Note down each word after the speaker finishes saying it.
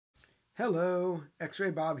Hello,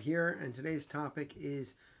 XRayBob here, and today's topic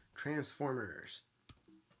is Transformers.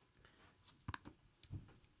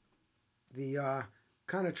 The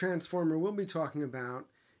kind of Transformer we'll be talking about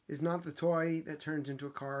is not the toy that turns into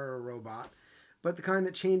a car or a robot, but the kind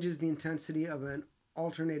that changes the intensity of an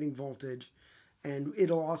alternating voltage, and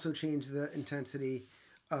it'll also change the intensity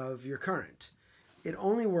of your current. It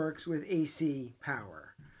only works with AC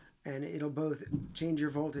power, and it'll both change your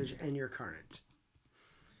voltage and your current.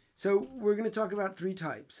 So we're going to talk about three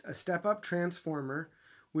types: a step-up transformer,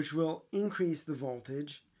 which will increase the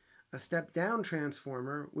voltage, a step-down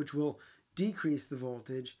transformer, which will decrease the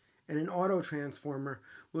voltage, and an auto transformer,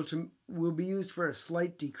 which will be used for a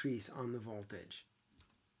slight decrease on the voltage.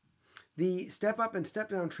 The step-up and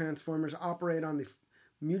step-down transformers operate on the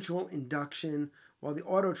mutual induction, while the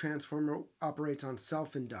auto transformer operates on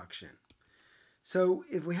self-induction. So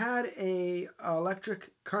if we had an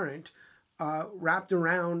electric current wrapped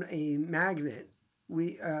around a magnet,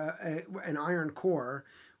 an iron core,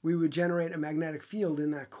 we would generate a magnetic field in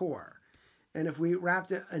that core. And if we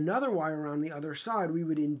wrapped another wire around the other side, we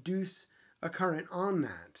would induce a current on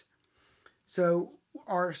that. So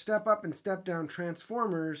our step-up and step-down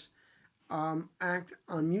transformers act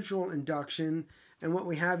on mutual induction, and what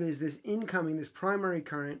we have is this primary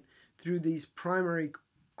current through these primary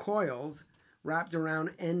coils wrapped around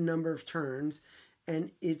n number of turns,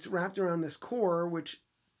 and it's wrapped around this core, which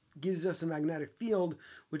gives us a magnetic field,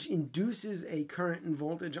 which induces a current and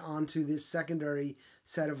voltage onto this secondary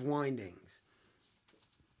set of windings.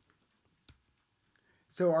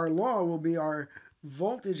 So our law will be our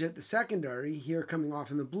voltage at the secondary, here coming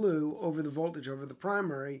off in the blue, over the voltage over the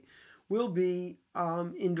primary, will be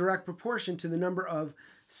in direct proportion to the number of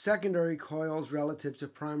secondary coils relative to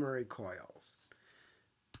primary coils.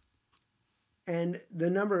 And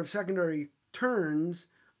the number of secondary turns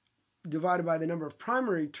divided by the number of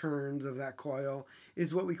primary turns of that coil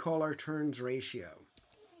is what we call our turns ratio.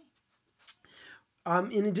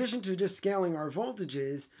 In addition to just scaling our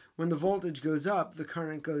voltages, when the voltage goes up, the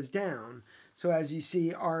current goes down. So as you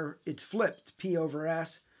see, it's flipped, P over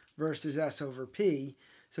S versus S over P.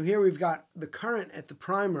 So here we've got the current at the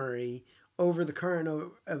primary over the current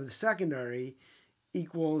of the secondary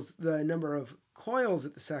equals the number of coils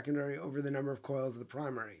at the secondary over the number of coils of the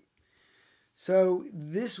primary. So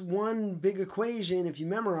this one big equation, if you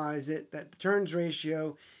memorize it, that the turns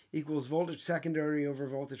ratio equals voltage secondary over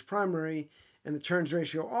voltage primary, and the turns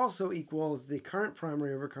ratio also equals the current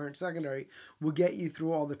primary over current secondary, will get you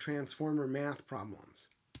through all the transformer math problems.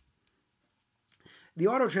 The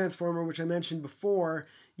auto transformer, which I mentioned before,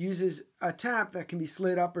 uses a tap that can be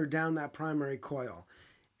slid up or down that primary coil.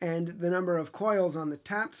 And the number of coils on the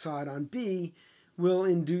tapped side, on B, will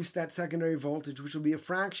induce that secondary voltage, which will be a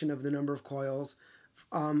fraction of the number of coils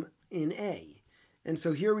in A. And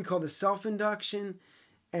so here we call this self-induction,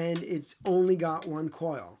 and it's only got one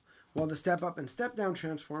coil. While the step-up and step-down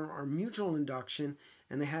transformer are mutual induction,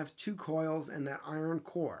 and they have two coils and that iron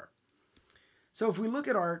core. So if we look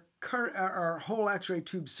at our whole X-ray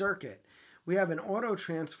tube circuit, we have an auto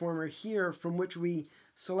transformer here from which we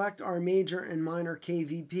select our major and minor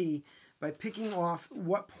KVP by picking off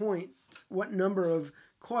what number of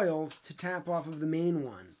coils to tap off of the main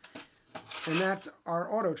one. And that's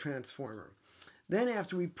our auto transformer. Then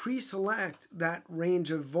after we pre-select that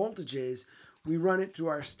range of voltages, we run it through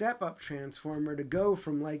our step-up transformer to go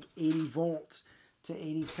from like 80 volts to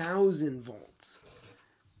 80,000 volts.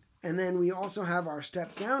 And then we also have our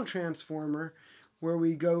step-down transformer, where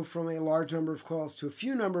we go from a large number of coils to a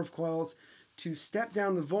few number of coils to step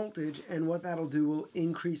down the voltage, and what that'll do will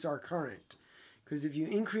increase our current. Because if you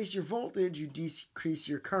increase your voltage, you decrease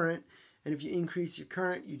your current, and if you increase your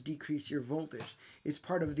current, you decrease your voltage. It's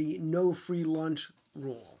part of the no free lunch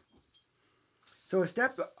rule. So a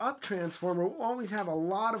step-up transformer will always have a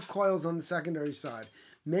lot of coils on the secondary side,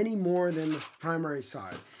 many more than the primary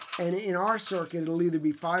side. And in our circuit, it'll either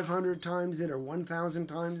be 500 times it or 1,000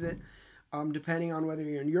 times it, depending on whether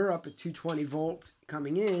you're in Europe at 220 volts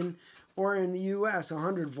coming in, or in the US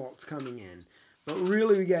 100 volts coming in. But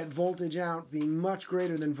really we get voltage out being much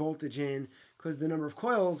greater than voltage in, because the number of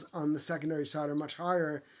coils on the secondary side are much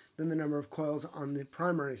higher than the number of coils on the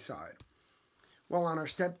primary side. While on our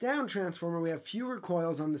step-down transformer, we have fewer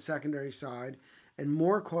coils on the secondary side and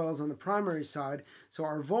more coils on the primary side, so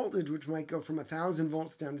our voltage, which might go from 1,000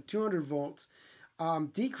 volts down to 200 volts,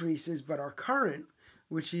 decreases, but our current,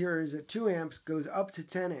 which here is at 2 amps, goes up to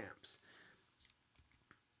 10 amps.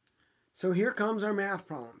 So here comes our math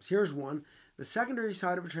problems. Here's one. The secondary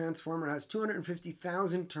side of a transformer has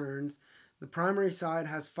 250,000 turns. The primary side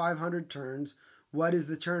has 500 turns. What is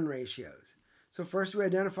the turn ratios? So first we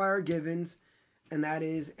identify our givens, and that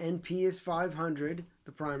is NP is 500,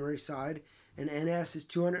 the primary side, and NS is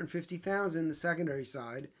 250,000, the secondary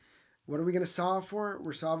side. What are we going to solve for?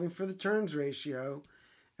 We're solving for the turns ratio.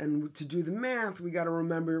 And to do the math, we got to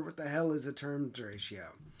remember what the hell is a turns ratio.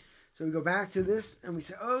 So we go back to this and we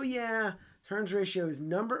say, oh yeah, turns ratio is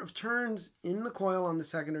number of turns in the coil on the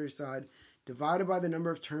secondary side divided by the number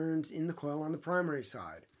of turns in the coil on the primary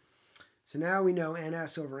side. So now we know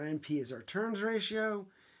NS over NP is our turns ratio,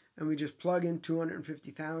 and we just plug in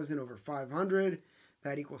 250,000 over 500.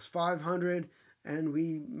 That equals 500, and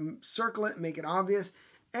we circle it, make it obvious.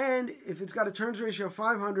 And if it's got a turns ratio of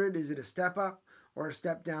 500, is it a step up or a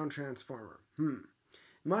step down transformer? It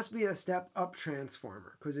must be a step up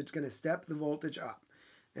transformer because it's going to step the voltage up.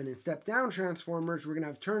 And in step down transformers, we're going to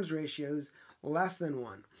have turns ratios less than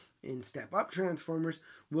 1. In step up transformers,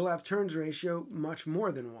 we'll have turns ratio much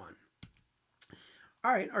more than 1.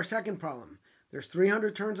 All right, our second problem. There's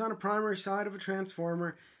 300 turns on a primary side of a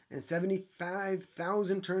transformer and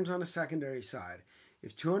 75,000 turns on a secondary side.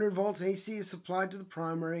 If 200 volts AC is supplied to the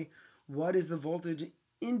primary, what is the voltage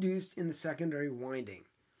induced in the secondary winding?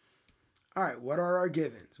 All right, what are our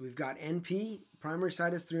givens? We've got NP, primary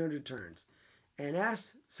side has 300 turns.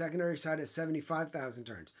 NS, secondary side has 75,000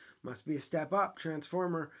 turns. Must be a step up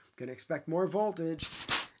transformer, going to expect more voltage.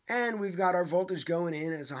 And we've got our voltage going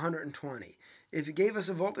in as 120. If it gave us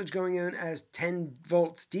a voltage going in as 10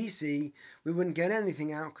 volts DC, we wouldn't get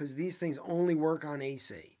anything out because these things only work on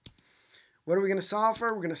AC. What are we going to solve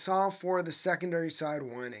for? We're going to solve for the secondary side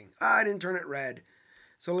winding. I didn't turn it red.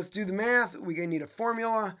 So let's do the math. We need a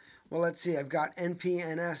formula. Well, let's see. I've got NP,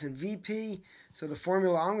 NS, and VP. So the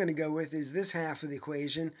formula I'm going to go with is this half of the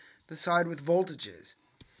equation, the side with voltages.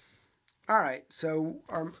 All right, so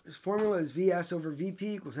our formula is VS over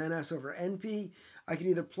VP equals NS over NP. I could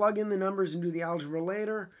either plug in the numbers and do the algebra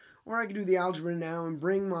later, or I could do the algebra now and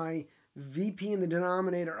bring my VP in the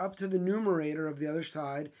denominator up to the numerator of the other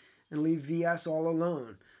side and leave VS all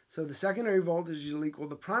alone. So the secondary voltage will equal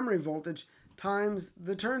the primary voltage times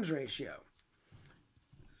the turns ratio.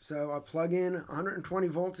 So I'll plug in 120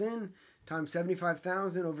 volts in times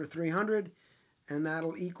 75,000 over 300, and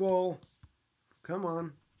that'll equal, come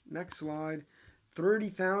on, next slide,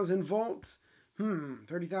 30,000 volts.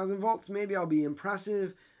 30,000 volts, maybe I'll be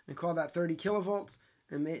impressive and call that 30 kilovolts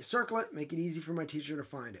and circle it, make it easy for my teacher to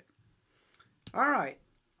find it. All right,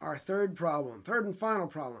 our third and final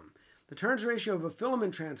problem. The turns ratio of a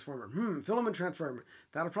filament transformer. Filament transformer.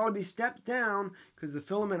 That'll probably be stepped down because the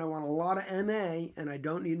filament, I want a lot of MA and I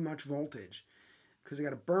don't need much voltage because I got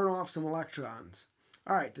to burn off some electrons.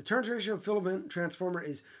 All right, the turns ratio of filament transformer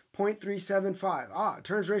is 0.375.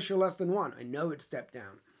 Turns ratio less than 1. I know it's stepped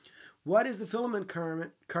down. What is the filament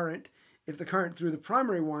current if the current through the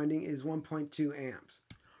primary winding is 1.2 amps?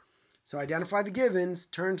 So identify the givens.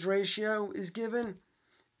 Turns ratio is given.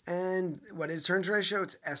 And what is turns ratio?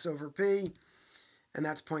 It's S over P, and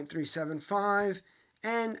that's 0.375.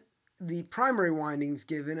 And the primary winding is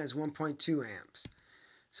given as 1.2 amps.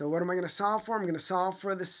 So what am I going to solve for? I'm going to solve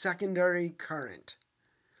for the secondary current.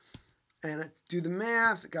 And do the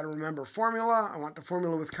math. Got to remember formula. I want the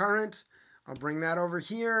formula with currents. I'll bring that over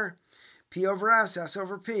here. P over S, S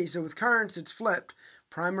over P. So with currents, it's flipped.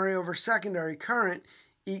 Primary over secondary current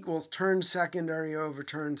equals turns secondary over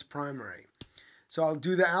turns primary. So I'll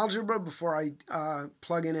do the algebra before I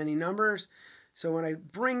plug in any numbers. So when I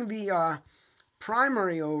bring the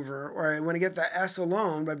primary over, or when I get the S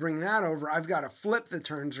alone, by bringing that over, I've got to flip the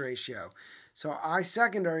turns ratio. So I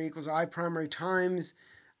secondary equals I primary times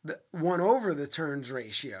the 1 over the turns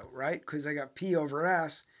ratio, right? Because I got P over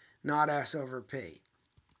S, not S over P.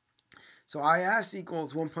 So IS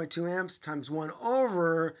equals 1.2 amps times 1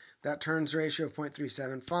 over that turns ratio of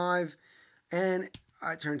 0.375, and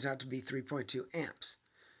it turns out to be 3.2 amps.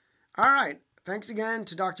 All right, thanks again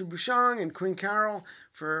to Dr. Bouchon and Quinn Carroll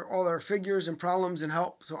for all their figures and problems and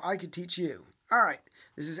help so I could teach you. All right,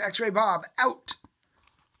 this is X-Ray Bob, out.